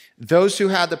 Those who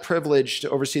had the privilege to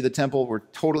oversee the temple were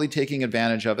totally taking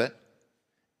advantage of it.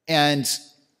 And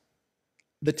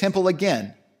the temple,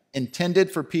 again, intended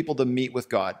for people to meet with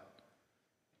God,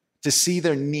 to see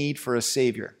their need for a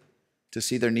Savior,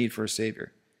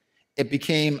 It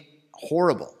became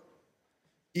horrible,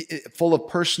 full of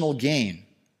personal gain,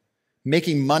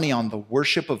 making money on the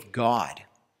worship of God.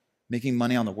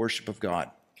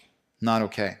 Not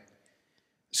okay.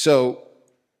 So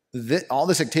all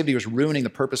this activity was ruining the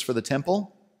purpose for the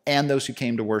temple, and those who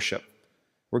came to worship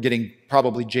were getting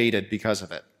probably jaded because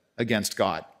of it against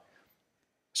God.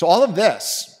 So all of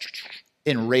this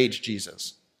enraged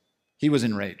Jesus. He was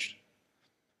enraged.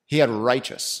 He had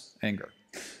righteous anger,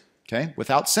 okay?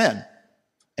 Without sin,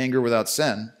 anger without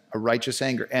sin, a righteous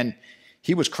anger. And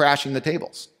he was crashing the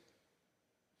tables.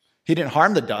 He didn't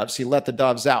harm the doves. He let the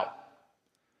doves out.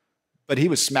 But he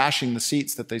was smashing the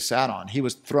seats that they sat on. He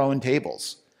was throwing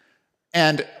tables.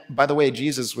 And by the way,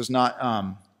 Jesus was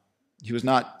not, he was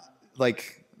not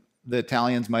like the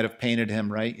Italians might have painted him,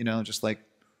 right? Just like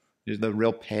the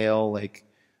real pale,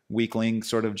 weakling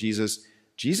sort of Jesus.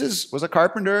 Jesus was a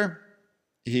carpenter.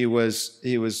 He was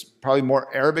probably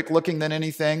more Arabic looking than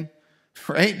anything,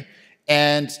 right?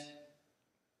 And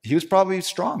he was probably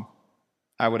strong,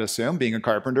 I would assume, being a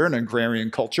carpenter in an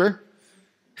agrarian culture.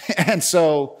 And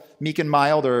so meek and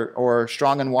mild or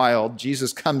strong and wild,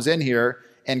 Jesus comes in here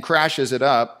and crashes it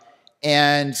up.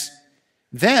 And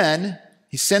then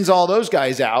he sends all those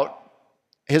guys out.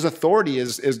 His authority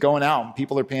is going out.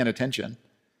 People are paying attention.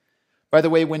 By the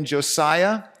way, when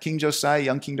Josiah, King Josiah,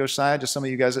 young King Josiah, just some of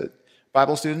you guys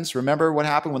Bible students, remember what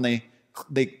happened when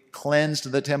they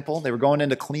cleansed the temple? They were going in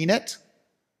to clean it.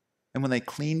 And when they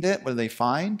cleaned it, what did they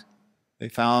find? They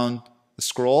found the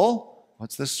scroll.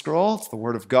 What's this scroll? It's the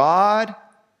Word of God.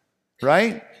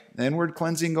 right? Inward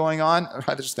cleansing going on.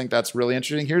 I just think that's really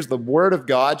interesting. Here's the word of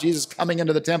God, Jesus coming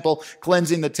into the temple,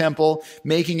 cleansing the temple,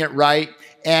 making it right,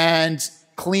 and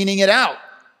cleaning it out.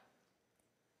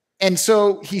 And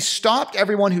so he stopped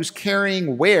everyone who's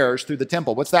carrying wares through the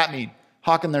temple. What's that mean?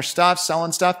 Hawking their stuff,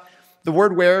 selling stuff. The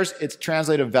word wares, it's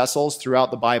translated vessels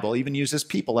throughout the Bible, even uses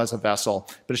people as a vessel,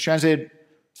 but it's translated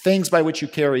things by which you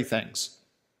carry things.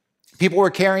 People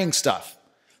were carrying stuff.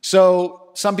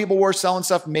 So some people were selling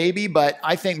stuff maybe, but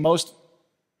I think most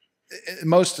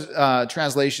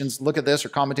translations look at this, or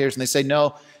commentators, and they say,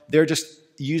 no, they're just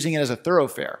using it as a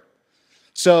thoroughfare.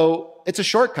 So it's a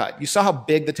shortcut. You saw how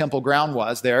big the temple ground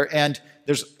was there, and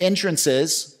there's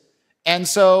entrances, and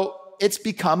so it's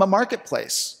become a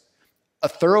marketplace. A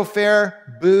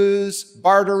thoroughfare, booze,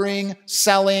 bartering,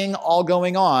 selling, all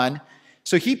going on.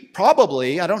 So he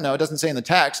probably, I don't know, it doesn't say in the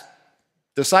text,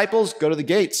 disciples, go to the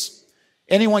gates.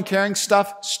 Anyone carrying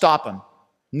stuff, stop them.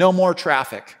 No more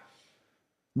traffic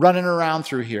running around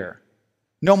through here.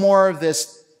 No more of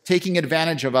this taking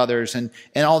advantage of others and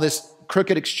all this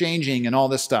crooked exchanging and all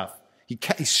this stuff. He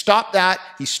stopped that.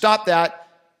 He stopped that.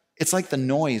 It's like the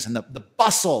noise and the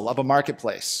bustle of a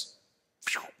marketplace.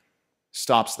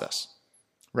 Stops this,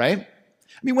 right?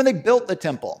 I mean, when they built the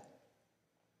temple,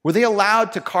 were they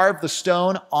allowed to carve the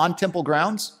stone on temple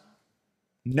grounds?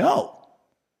 No.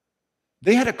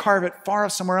 They had to carve it far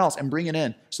off somewhere else and bring it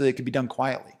in so that it could be done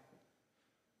quietly.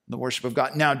 The worship of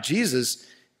God. Now, Jesus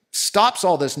stops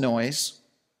all this noise.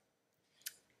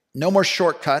 No more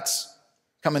shortcuts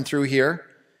coming through here.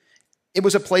 It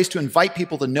was a place to invite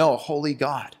people to know a holy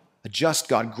God, a just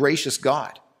God, gracious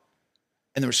God.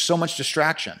 And there was so much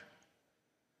distraction.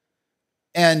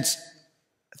 And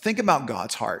think about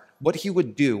God's heart, what he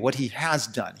would do, what he has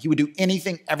done. He would do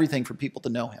anything, everything for people to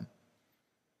know him.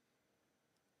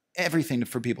 Everything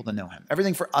for people to know him.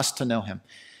 Everything for us to know him.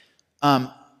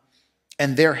 And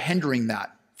they're hindering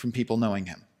that from people knowing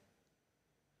him.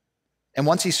 And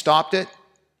once he stopped it,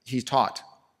 he taught.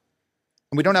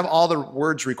 And we don't have all the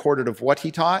words recorded of what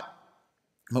he taught,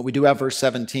 but we do have verse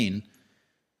 17.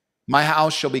 My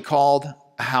house shall be called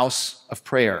a house of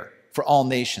prayer for all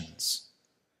nations.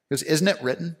 Because isn't it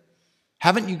written?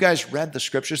 Haven't you guys read the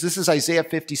scriptures? This is Isaiah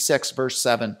 56, verse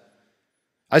 7.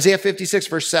 Isaiah 56,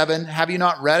 verse 7, have you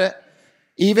not read it?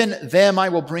 Even them I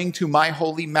will bring to my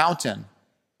holy mountain.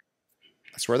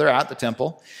 That's where they're at, the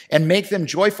temple. And make them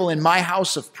joyful in my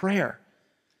house of prayer.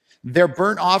 Their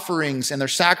burnt offerings and their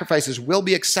sacrifices will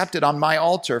be accepted on my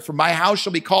altar. For my house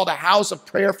shall be called a house of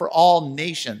prayer for all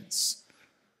nations.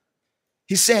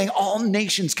 He's saying all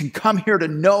nations can come here to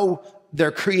know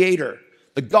their Creator,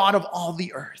 the God of all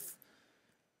the earth.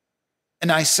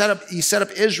 And he set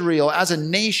up Israel as a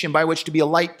nation by which to be a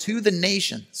light to the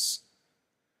nations,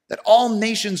 that all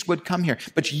nations would come here.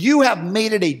 But you have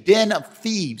made it a den of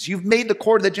thieves. You've made the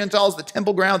court of the Gentiles, the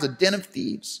temple grounds, a den of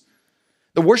thieves.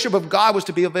 The worship of God was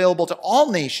to be available to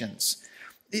all nations.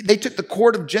 They took the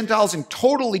court of Gentiles and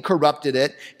totally corrupted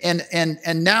it.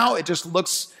 And now it just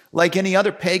looks like any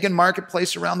other pagan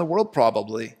marketplace around the world,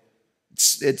 probably.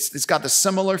 It's got the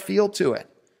similar feel to it.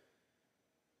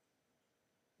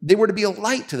 They were to be a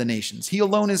light to the nations. He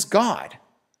alone is God.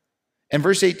 And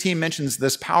verse 18 mentions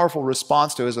this powerful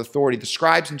response to his authority. The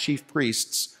scribes and chief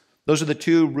priests, those are the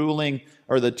two ruling,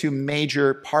 or the two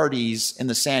major parties in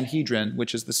the Sanhedrin,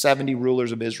 which is the 70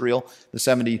 rulers of Israel, the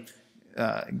 70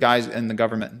 guys in the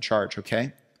government in charge,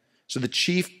 okay? So the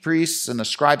chief priests and the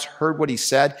scribes heard what he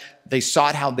said. They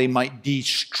sought how they might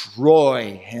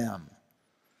destroy him,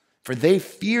 for they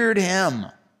feared him,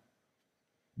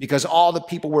 because all the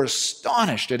people were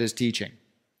astonished at his teaching.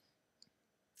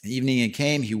 The evening it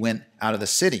came, he went out of the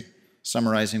city,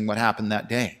 summarizing what happened that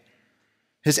day.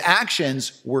 His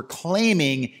actions were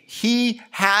claiming he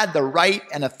had the right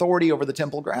and authority over the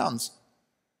temple grounds.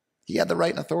 He had the right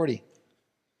and authority.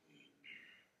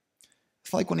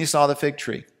 It's like when he saw the fig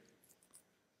tree.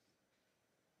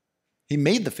 He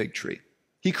made the fig tree.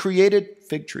 He created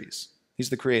fig trees. He's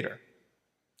the creator.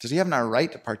 Does he have no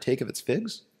right to partake of its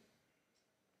figs?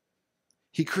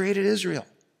 He created Israel.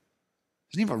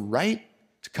 Doesn't he have a right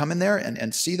to come in there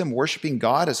and see them worshiping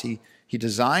God as he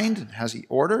designed, and as he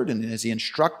ordered, and as he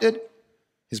instructed?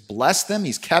 He's blessed them.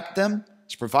 He's kept them.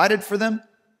 He's provided for them.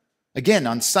 Again,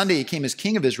 on Sunday, he came as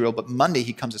king of Israel, but Monday,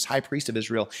 he comes as high priest of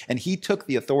Israel, and he took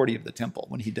the authority of the temple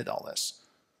when he did all this.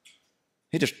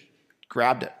 He just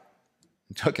grabbed it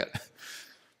and took it.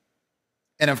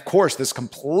 And of course, this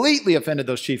completely offended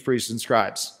those chief priests and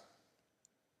scribes,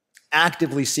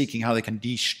 actively seeking how they can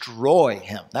destroy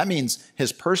him. That means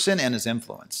his person and his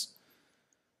influence.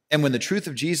 And when the truth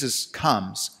of Jesus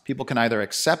comes, people can either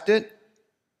accept it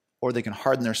or they can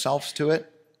harden themselves to it.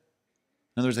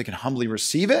 In other words, they can humbly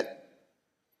receive it,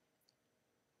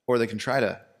 or they can try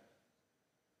to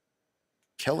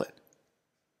kill it.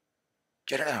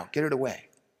 Get it out, get it away.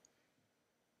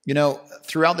 You know,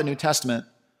 throughout the New Testament,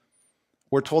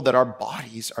 we're told that our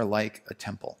bodies are like a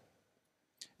temple.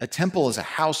 A temple is a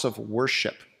house of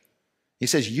worship. He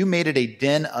says, you made it a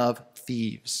den of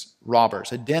thieves,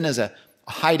 robbers. A den is a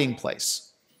hiding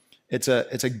place. It's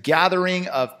a gathering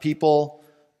of people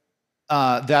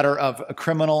that are of a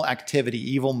criminal activity,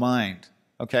 evil mind,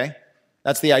 okay?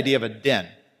 That's the idea of a den.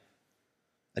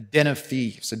 A den of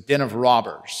thieves, a den of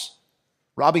robbers,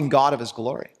 robbing God of his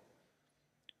glory.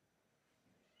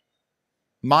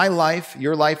 My life,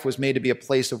 your life was made to be a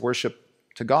place of worship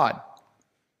to God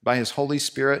by his Holy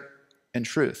Spirit and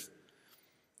truth.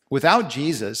 Without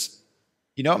Jesus,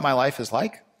 you know what my life is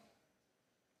like?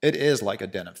 It is like a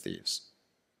den of thieves.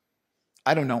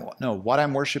 I don't know what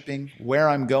I'm worshiping, where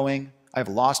I'm going. I've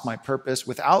lost my purpose.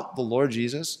 Without the Lord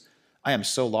Jesus, I am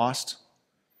so lost.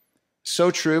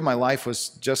 So true, my life was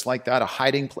just like that, a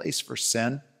hiding place for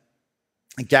sin,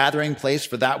 a gathering place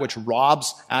for that which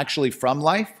robs actually from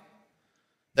life,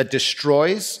 that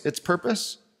destroys its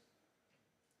purpose.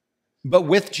 But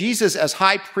with Jesus as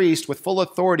high priest with full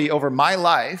authority over my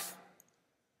life,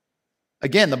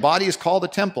 again, the body is called a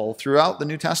temple throughout the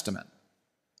New Testament.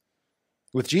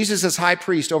 With Jesus as high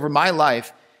priest over my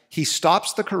life, he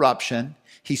stops the corruption,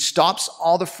 he stops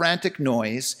all the frantic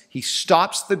noise, he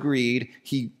stops the greed,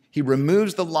 he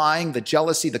removes the lying, the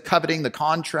jealousy, the coveting, the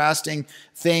contrasting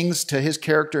things to his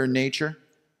character and nature.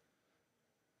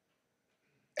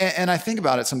 And I think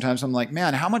about it sometimes, I'm like,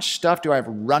 man, how much stuff do I have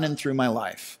running through my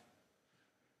life?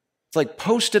 It's like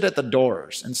post it at the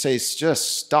doors and say,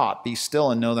 just stop, be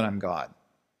still, and know that I'm God.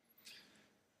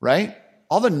 Right?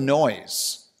 All the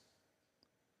noise,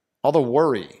 all the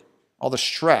worry, all the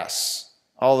stress,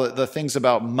 all the things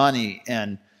about money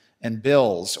and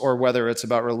bills, or whether it's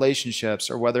about relationships,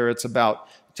 or whether it's about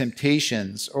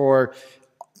temptations, or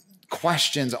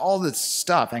questions, all this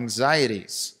stuff,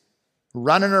 anxieties,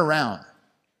 running around.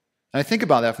 And I think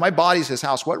about that. If my body's his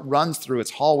house, what runs through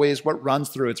its hallways? What runs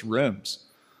through its rooms?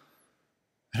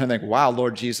 And I think, wow,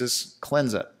 Lord Jesus,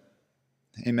 cleanse it.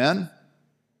 Amen?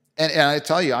 And I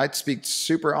tell you, I'd speak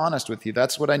super honest with you.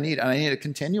 That's what I need, and I need it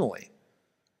continually.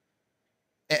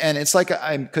 And it's like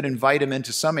I could invite him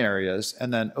into some areas,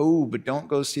 and then, oh, but don't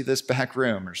go see this back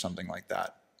room or something like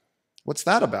that. What's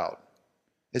that about?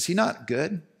 Is he not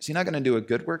good? Is he not going to do a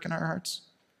good work in our hearts?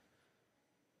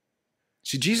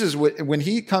 See, Jesus, when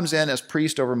he comes in as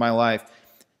priest over my life,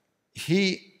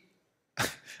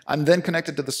 I'm then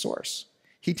connected to the source.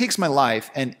 He takes my life,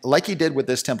 and like he did with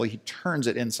this temple, he turns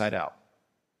it inside out.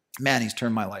 Man, he's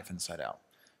turned my life inside out.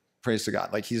 Praise to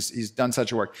God. Like he's done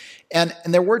such a work. And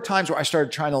there were times where I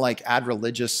started trying to like add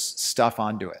religious stuff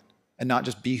onto it and not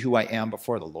just be who I am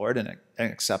before the Lord and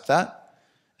accept that.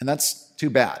 And that's too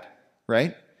bad,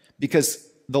 right? Because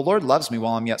the Lord loves me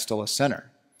while I'm yet still a sinner.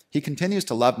 He continues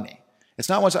to love me. It's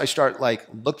not once I start like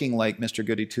looking like Mr.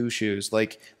 Goody Two-Shoes,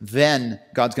 like then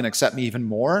God's going to accept me even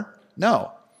more.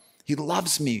 No, he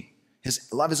loves me.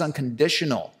 His love is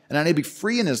unconditional. And I need to be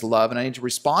free in his love, and I need to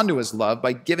respond to his love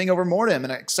by giving over more to him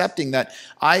and accepting that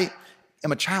I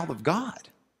am a child of God.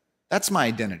 That's my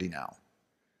identity now.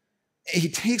 He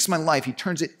takes my life, he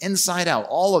turns it inside out,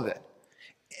 all of it.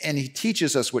 And he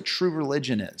teaches us what true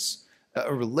religion is,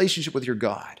 a relationship with your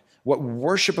God, what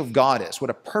worship of God is,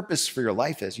 what a purpose for your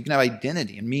life is. You can have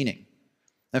identity and meaning.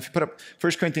 Now, if you put up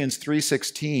 1 Corinthians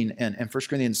 3:16 and 1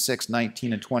 Corinthians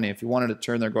 6:19 and 20, if you wanted to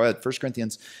turn there, go ahead. 1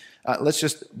 Corinthians,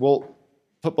 we'll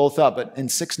put both up, but in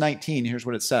 6:19, here's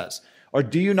what it says. Or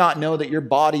do you not know that your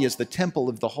body is the temple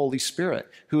of the Holy Spirit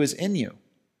who is in you,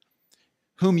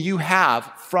 whom you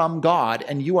have from God,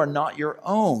 and you are not your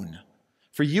own?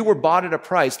 For you were bought at a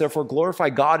price, therefore glorify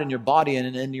God in your body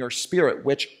and in your spirit,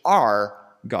 which are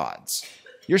God's.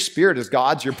 Your spirit is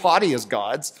God's, your body is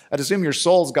God's. I'd assume your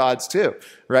soul's God's too,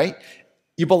 right?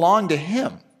 You belong to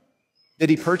him. Did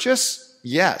he purchase?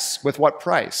 Yes. With what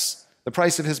price? The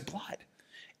price of his blood.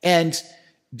 And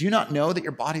do you not know that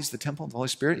your body is the temple of the Holy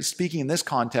Spirit? He's speaking in this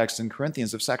context in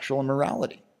Corinthians of sexual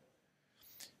immorality.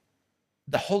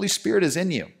 The Holy Spirit is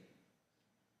in you.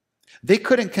 They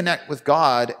couldn't connect with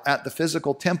God at the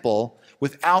physical temple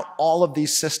without all of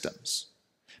these systems.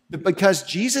 But because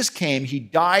Jesus came, he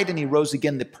died and he rose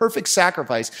again, the perfect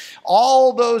sacrifice,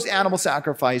 all those animal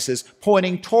sacrifices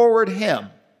pointing toward him.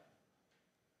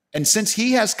 And since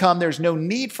he has come, there's no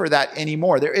need for that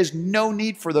anymore. There is no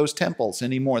need for those temples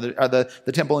anymore,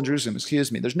 the temple in Jerusalem,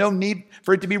 excuse me. There's no need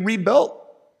for it to be rebuilt.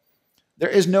 There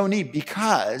is no need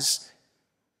because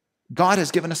God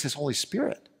has given us his Holy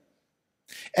Spirit.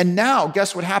 And now,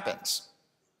 guess what happens?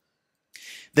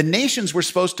 The nations were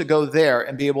supposed to go there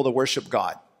and be able to worship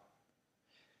God.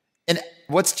 And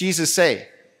what's Jesus say?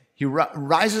 He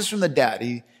rises from the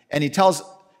dead, and he tells,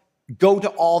 go to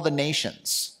all the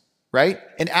nations, right?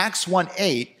 In Acts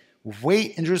 1:8,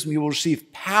 wait in Jerusalem, you will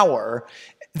receive power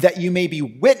that you may be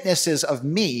witnesses of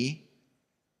me.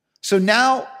 So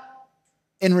now,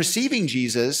 in receiving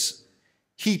Jesus,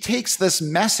 he takes this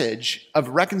message of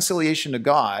reconciliation to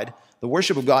God, the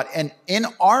worship of God, and in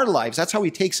our lives, that's how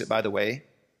he takes it, by the way,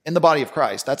 in the body of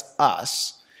Christ, that's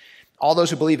us, all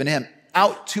those who believe in him,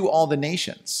 out to all the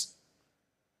nations.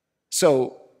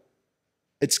 So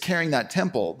it's carrying that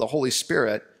temple, the Holy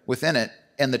Spirit within it,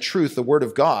 and the truth, the word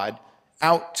of God,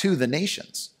 out to the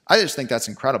nations. I just think that's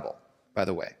incredible, by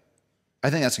the way.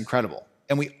 I think that's incredible.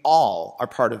 And we all are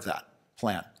part of that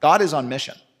plan. God is on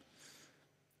mission.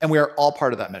 And we are all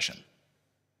part of that mission.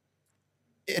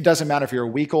 It doesn't matter if you're a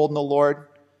week old in the Lord,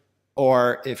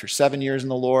 or if you're 7 years in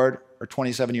the Lord, or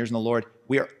 27 years in the Lord.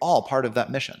 We are all part of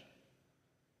that mission.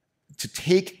 To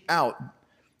take out,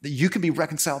 that you can be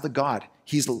reconciled to God.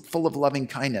 He's full of loving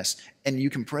kindness, and you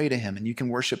can pray to him, and you can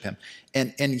worship him,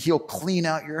 and he'll clean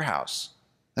out your house.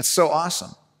 That's so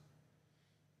awesome.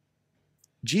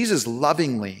 Jesus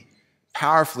lovingly,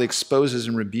 powerfully exposes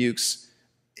and rebukes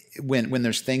when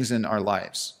there's things in our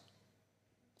lives.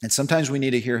 And sometimes we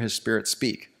need to hear his Spirit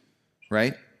speak,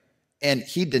 right? And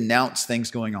he denounced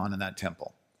things going on in that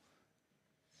temple.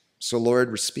 So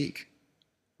Lord, speak.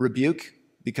 Rebuke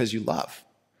because you love.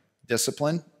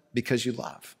 Discipline because you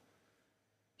love.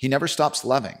 He never stops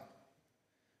loving.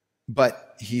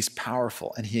 But he's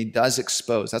powerful, and he does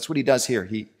expose. That's what he does here.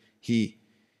 He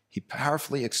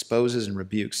powerfully exposes and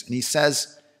rebukes. And he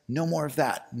says, no more of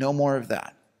that. No more of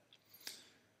that.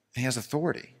 And he has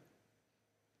authority.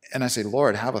 And I say,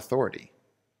 Lord, have authority,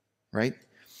 right?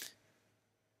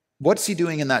 What's he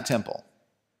doing in that temple?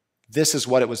 This is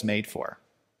what it was made for.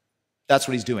 That's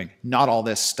what he's doing, not all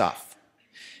this stuff.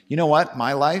 You know what?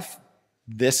 My life,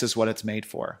 this is what it's made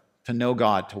for, to know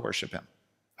God, to worship him.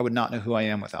 I would not know who I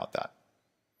am without that.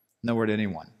 Nowhere to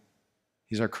anyone.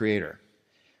 He's our creator.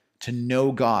 To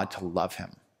know God, to love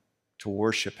him, to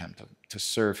worship him, to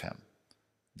serve him.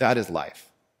 That is life.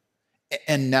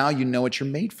 And now you know what you're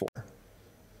made for.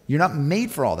 You're not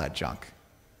made for all that junk.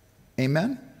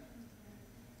 Amen?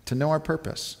 To know our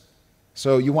purpose.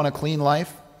 So you want a clean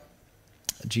life?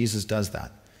 Jesus does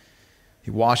that.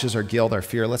 He washes our guilt, our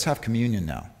fear. Let's have communion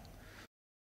now.